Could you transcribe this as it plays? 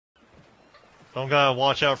Don't gotta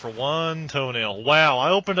watch out for one toenail. Wow,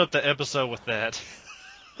 I opened up the episode with that.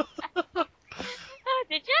 Oh,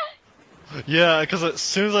 did you? Yeah, because as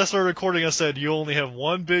soon as I started recording, I said you only have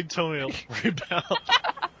one big toenail to worry about.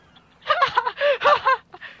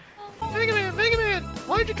 Mega Man, Mega Man,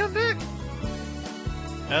 why'd you come back?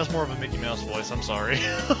 That's more of a Mickey Mouse voice. I'm sorry.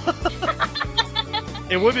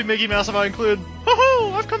 It would be Mickey Mouse if I included,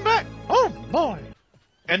 "Ho-ho, I've come back! Oh boy!"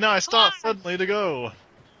 And now I stop suddenly to go.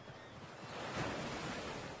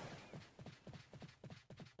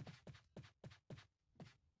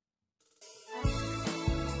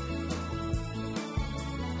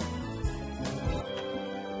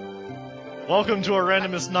 Welcome to our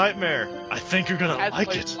randomest nightmare. I think you're gonna As like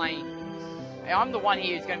close it. range. I'm the one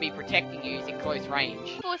here who's going to be protecting you using close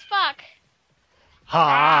range. Cool as fuck.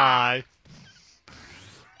 Hi.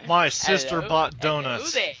 My sister Hello? bought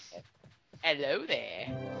donuts. Hello there. Hello there.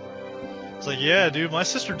 It's like, yeah, dude, my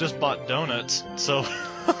sister just bought donuts, so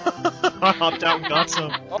I hopped out and got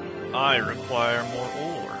some. I require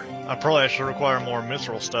more ore. I probably should require more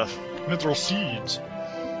mithril stuff. Mithril seeds.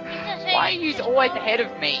 Why are you always ahead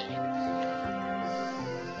of me?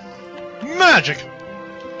 Magic!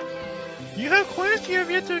 You have quests you have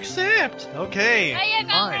yet to accept. Okay. Where you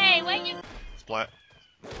going? Where you? Splat.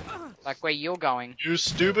 Like where you're going. You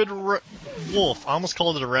stupid wolf. I almost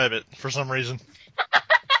called it a rabbit for some reason.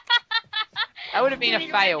 That would have been a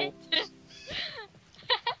fail.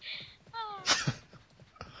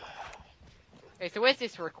 Okay, so where's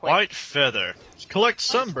this request? White feather. Collect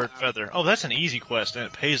sunbird feather. Oh, that's an easy quest, and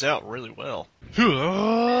it pays out really well.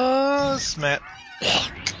 Smat.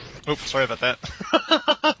 Oops, sorry about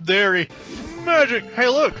that. Dairy. Magic. Hey,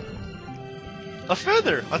 look. A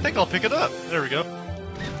feather. I think I'll pick it up. There we go.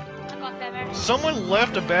 I got feather. Someone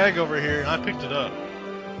left a bag over here, and I picked it up.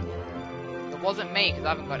 It wasn't me, because I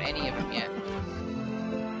haven't got any of them yet.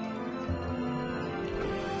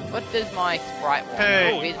 What does my sprite want?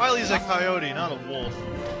 Hey, Oh, it's- Wiley's a coyote, not a wolf.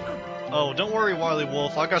 Oh, don't worry, Wiley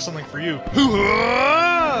Wolf. I got something for you.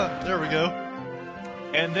 There we go.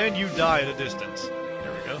 And then you die at a distance.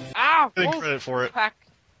 There we go. Ow! Getting Wolf credit for it. pack.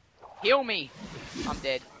 Heal me. I'm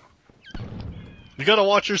dead. You gotta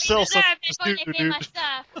watch yourself, They're something going to stupid, get my dude.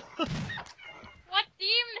 stuff. What? Do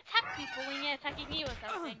you even attack people when you're attacking me or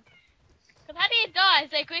something? Cause how do you die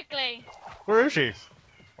so quickly? Where is she?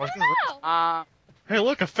 I don't know. Hey,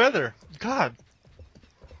 look, a feather. God.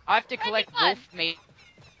 I have to Where'd collect you go? wolf meat.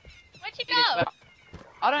 Where'd you go?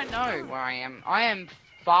 I don't know where I am. I am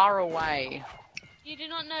far away. You do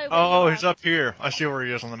not know where Oh, you he's are. up here. I see where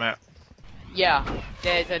he is on the map. Yeah,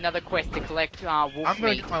 there's another quest to collect wolf I'm gonna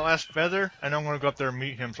meat. get my last feather, and I'm gonna go up there and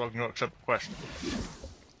meet him so I can go accept the quest.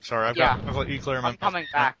 Sorry, I've Yeah. got Eclair in my I'm coming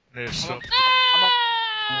back. It is so... No!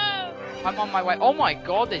 I'm on my way. Oh my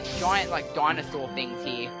god, there's giant like dinosaur things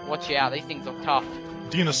here. Watch out, these things are tough.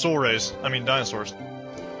 Dinosaurs. I mean, dinosaurs.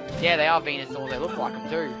 Yeah, they are Venusaurs. They look like them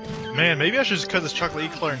too. Man, maybe I should just cut this chocolate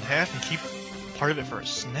eclair in half and keep part of it for a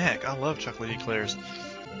snack. I love chocolate eclairs.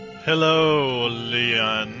 Hello,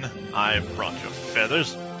 Leon. I brought your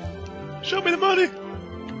feathers. Show me the money.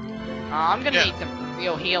 I'm gonna Yeah. need some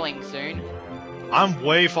real healing soon. I'm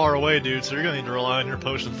way far away, dude, so you're gonna need to rely on your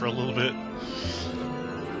potion for a little bit.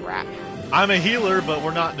 Crap. I'm a healer, but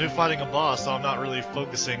we're not fighting a boss, so I'm not really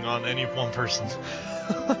focusing on any one person.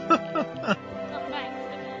 Not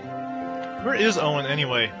thanks. Where is Owen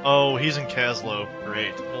anyway? Oh, he's in Caslow.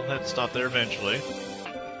 Great. We'll have to stop there eventually.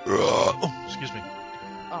 Oh, excuse me.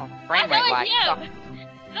 Oh, I frame know rate lag. it's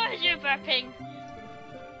you! Not you burping.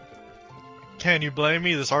 Can you blame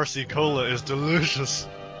me? This RC Cola is delicious.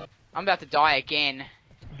 I'm about to die again.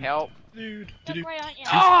 Help. Dude. Look, where aren't you?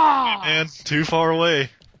 Oh! Man, too far away.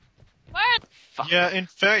 Where? Fuck. Yeah, in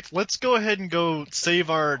fact, let's go ahead and go save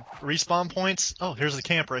our respawn points. Oh, here's the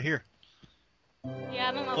camp right here. Yeah,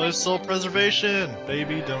 I'm on my way. Play soul preservation.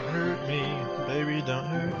 Baby, don't hurt me. Baby, don't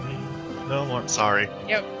hurt me. No more. Sorry.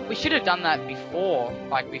 Yeah, we should have done that before,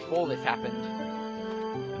 like before this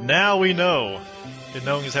happened. Now we know. And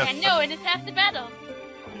knowing is half. I know, and it's half the battle.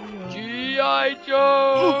 G.I. Ooh,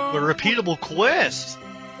 Joe! a repeatable quest.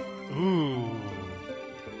 Ooh.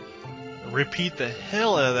 Repeat the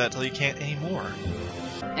hell out of that till you can't anymore.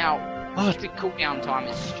 Now, Oh, the cooldown time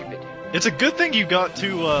is stupid. it's a good thing you got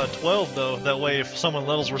to 12 though. That way, if someone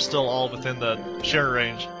levels, we're still all within the share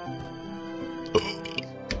range.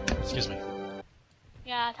 Excuse me.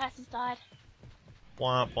 Yeah, Tyson's died.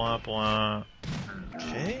 Blah blah blah.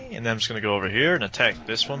 Okay, and then I'm just gonna go over here and attack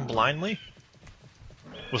this one blindly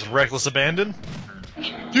with reckless abandon.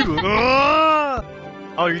 Dude, ah!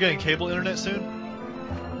 Oh, you're getting cable internet soon?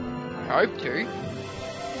 I hope to.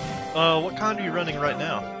 What kind are you running right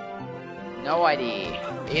now? No idea.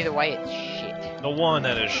 Either way, it's shit. The one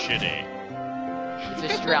that is shitty.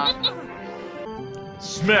 It's Australian.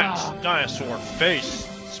 Smash! Dinosaur face!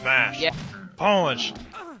 Smash! Yeah. Punch!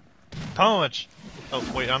 Punch! Oh,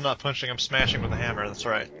 wait, I'm not punching, I'm smashing with a hammer, that's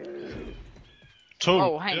right. Totally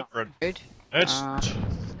Oh, hang different. on, dude. That's... Am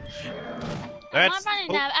That's... I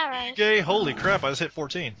running out of arrows? Okay, holy crap, I just hit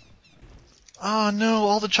 14. Oh no,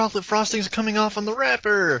 all the chocolate frosting's coming off on the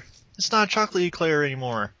wrapper! It's not a chocolate eclair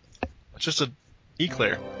anymore. It's just a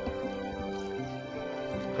eclair.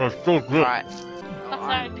 That's so good. Alright.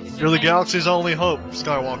 You're the galaxy's only hope,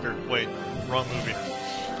 Skywalker. Wait, wrong movie.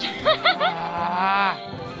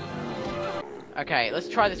 Okay, let's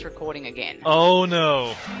try this recording again. Oh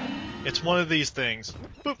no. It's one of these things.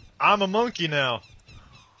 Boop. I'm a monkey now.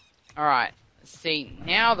 Alright. See,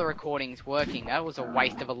 now the recording's working. That was a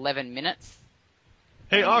waste of 11 minutes.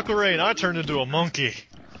 Hey, Aquarain, I turned into a monkey.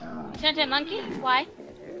 You turned into a monkey? Why?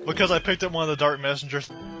 Because I picked up one of the dark messengers.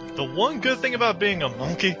 The one good thing about being a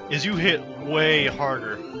monkey is you hit way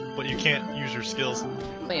harder, but you can't use your skills.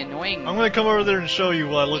 Really annoying. I'm gonna come over there and show you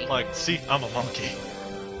what I look like. See, I'm a monkey.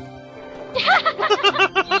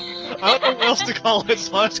 I don't know what else to call it,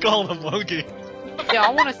 so I just call it a monkey. Yeah, I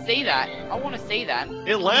want to see that. I want to see that.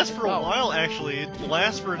 It lasts for a Oh. while, actually. It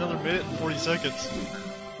lasts for another minute and 40 seconds.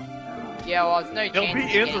 Yeah, well, there's no It'll chance. be of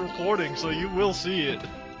in the getting- recording, so you will see it.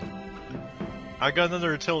 I got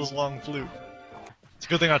another Attila's long flute. It's a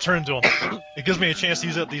good thing I turned into him. It gives me a chance to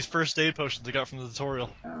use up these first aid potions I got from the tutorial.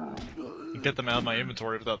 And get them out of my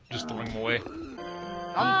inventory without just throwing them away.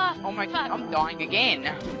 I'm dying again.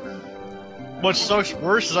 What sucks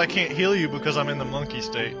worse is I can't heal you because I'm in the monkey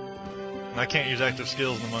state. And I can't use active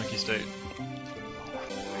skills in the monkey state.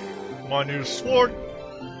 My new sword!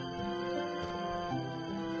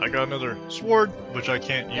 I got another sword, which I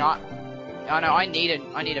can't use. Yeah, I know. I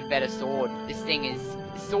need a better sword. This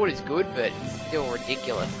sword is good, but it's still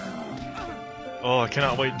ridiculous. Oh, I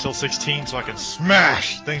cannot wait until 16 so I can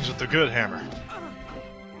smash things with the good hammer.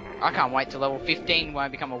 I can't wait till level 15 when I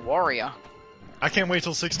become a warrior. I can't wait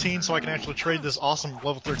till 16 so I can actually trade this awesome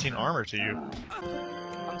level 13 armor to you.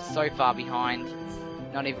 I'm so far behind.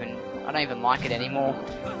 I don't even like it anymore.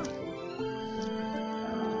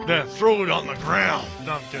 Then throw it on the ground.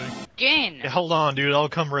 No, I'm kidding. Again. Yeah, hold on, dude. I'll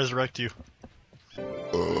come resurrect you.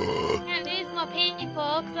 Can't lose more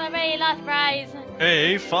people because I really lost prize.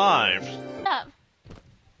 Hey, 5. Up.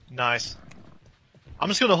 Nice. I'm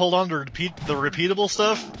just gonna hold on to the repeatable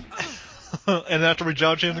stuff, and after we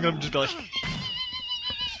job change, I'm gonna just be like,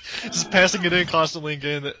 just passing it in constantly and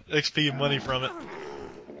getting the XP and money from it.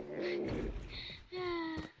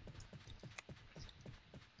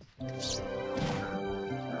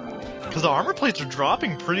 Because the armor plates are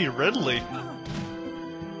dropping pretty readily.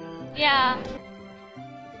 Yeah.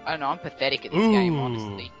 I don't know. I'm pathetic at this Ooh. game,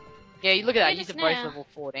 honestly. Yeah, you look at that. Look Use at are both now. level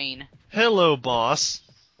 14. Hello, boss.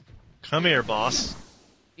 Come here, boss.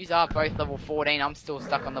 Yous are both level 14. I'm still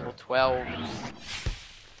stuck on level 12.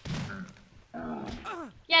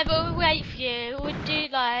 Yeah, but we'll wait for you.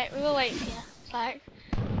 We'll wait for you. It's like,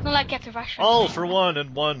 it's not like you have to rush. All for one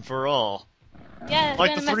and one for all. Yeah,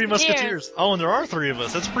 Like the Three Musketeers. Oh, and there are 3 of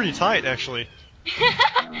us. That's pretty tight, actually.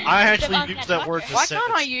 I actually used that word in a Why sentence.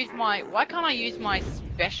 Why can't I use my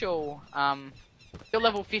special? Still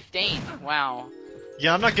level 15. Wow.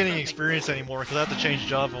 Yeah, I'm not getting experience anymore because I have to change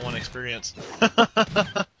job if I want experience.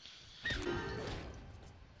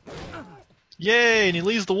 Yay, and he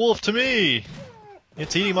leaves the wolf to me!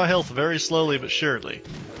 It's eating my health very slowly but surely.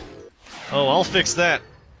 Oh, I'll fix that.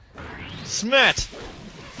 Smat!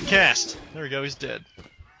 Cast. There we go, he's dead.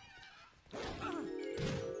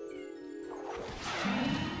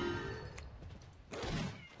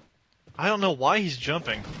 I don't know why he's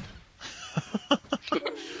jumping.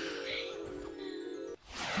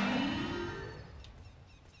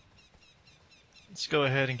 Let's go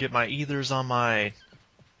ahead and get my ethers on my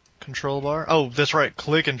control bar. Oh, that's right,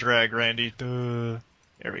 click and drag, Randy. Duh.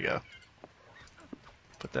 There we go.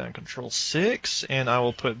 Put that in control 6, and I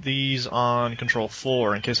will put these on control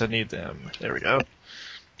 4 in case I need them. There we go.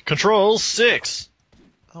 Control 6!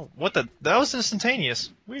 Oh, what the? That was instantaneous.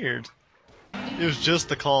 Weird. It was just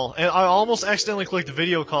the call. And I almost accidentally clicked the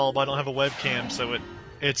video call, but I don't have a webcam, so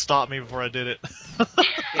it stopped me before I did it.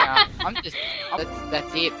 Yeah, that's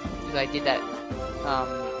it. Because I did that.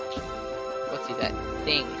 What's it? That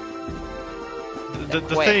thing.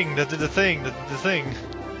 The thing.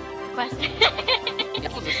 Quest.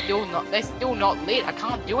 Apples are still not. They're still not lit. I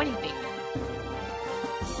can't do anything.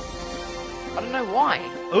 I don't know why.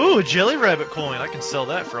 Ooh, a jelly rabbit coin. I can sell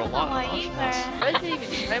that for a lot Oh, of you options. Where does it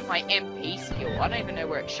even show my MP skill? I don't even know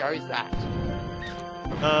where it shows that.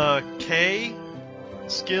 K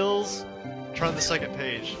skills. Try the second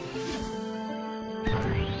page.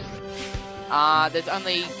 There's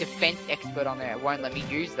only defense expert on there. It won't let me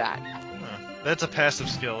use that. That's a passive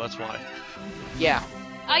skill, that's why. Yeah.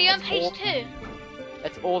 Are you on That's page all- 2?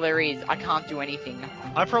 That's all there is. I can't do anything.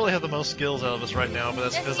 I probably have the most skills out of us right now, but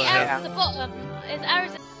that's There's because the I arrows have... at the bottom. There's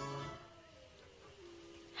arrows.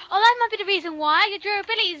 Oh, that might be the reason why your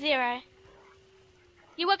durability is 0.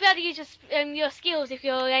 You won't be able to use your skills if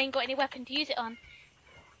you ain't got any weapon to use it on.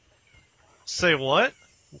 Say what?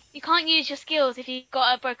 You can't use your skills if you've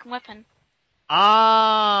got a broken weapon.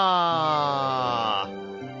 Ah!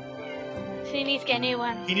 So you need to get a new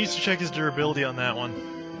one. He needs to check his durability on that one.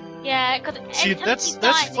 Yeah, because See, that's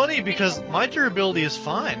funny because my durability is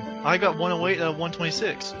fine. I got 108 out of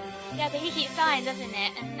 126. Yeah, but he keeps dying, doesn't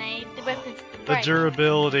it? And the weapons The break.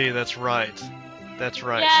 durability, that's right. That's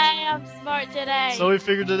right. Yeah, I'm smart today. So he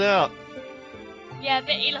figured it out. Yeah,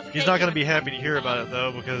 but he lost. He's not going to be happy to hear about it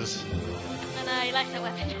though, because... I know, he likes that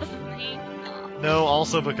weapon, doesn't he? No,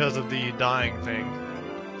 also because of the dying thing.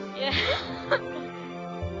 Yeah.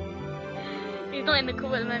 He's not in the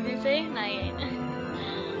call at the moment, is he? No, he ain't.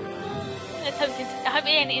 I hope it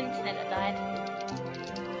ain't the internet that died.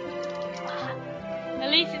 At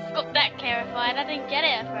least it's got that clarified. I didn't get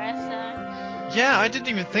it at first, so... Yeah, I didn't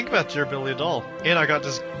even think about durability at all. And I got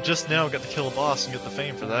just now got to kill a boss and get the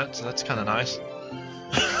fame for that, so that's kind of nice.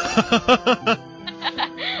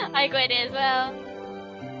 I got it as well.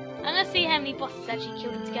 I'm gonna see how many bosses actually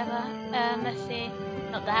killed them together. Let's see.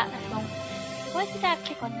 Not that, that's wrong. Why did I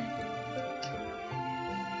click on them?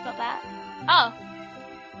 Not that. Oh,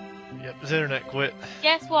 Yep, his internet quit.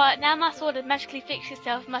 guess what? Now my sword has magically fixed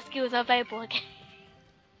itself, my skills are available again.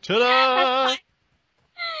 Ta-da!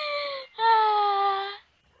 Ah.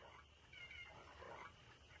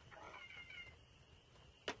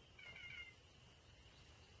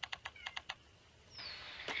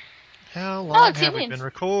 How long 2 have we minutes. been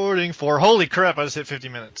recording for? Holy crap, I just hit 50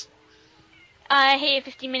 minutes. I hit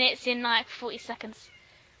 50 minutes in like 40 seconds.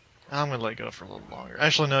 I'm gonna let go for a little longer.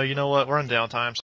 Actually, no, you know what? We're on downtime.